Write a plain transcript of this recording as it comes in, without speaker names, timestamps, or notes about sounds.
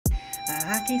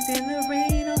I can't stand the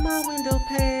rain on my window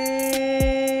pane.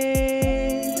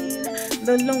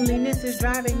 The loneliness is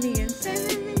driving me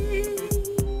insane.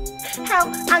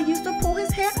 How I used to pull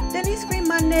his hair, then he screamed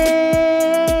my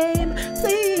name.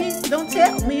 Please don't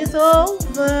tell me it's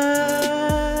over.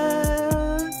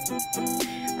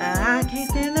 I can't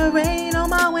stand the rain on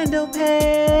my window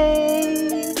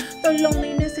pane. The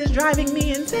loneliness is driving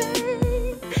me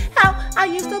insane. How I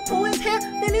used to pull his hair,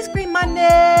 then he screamed my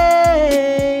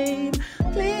name.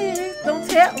 Please don't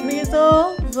tell me it's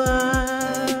over.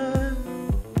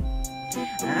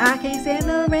 I can't stand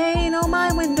the rain on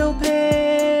my window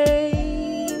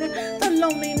pane. The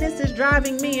loneliness is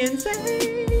driving me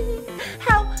insane.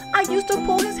 How I used to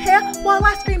pull his hair while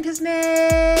I screamed his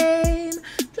name.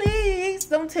 Please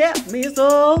don't tell me it's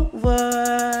over.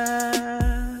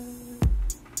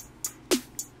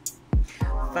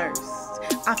 First,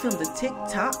 I filmed a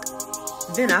TikTok.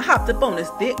 Then I hopped up on his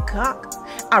thick cock.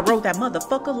 I rode that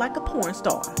motherfucker like a porn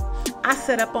star. I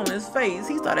sat up on his face.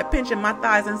 He started pinching my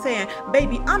thighs and saying,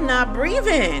 "Baby, I'm not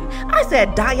breathing." I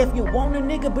said, "Die if you want a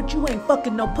nigga, but you ain't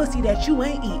fucking no pussy that you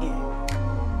ain't eating."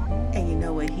 And you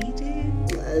know what he did?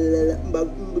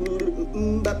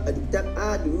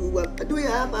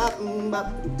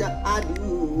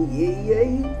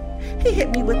 He hit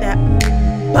me with that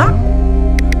bop,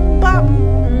 bop,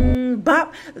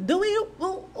 bop, do you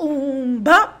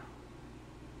bop.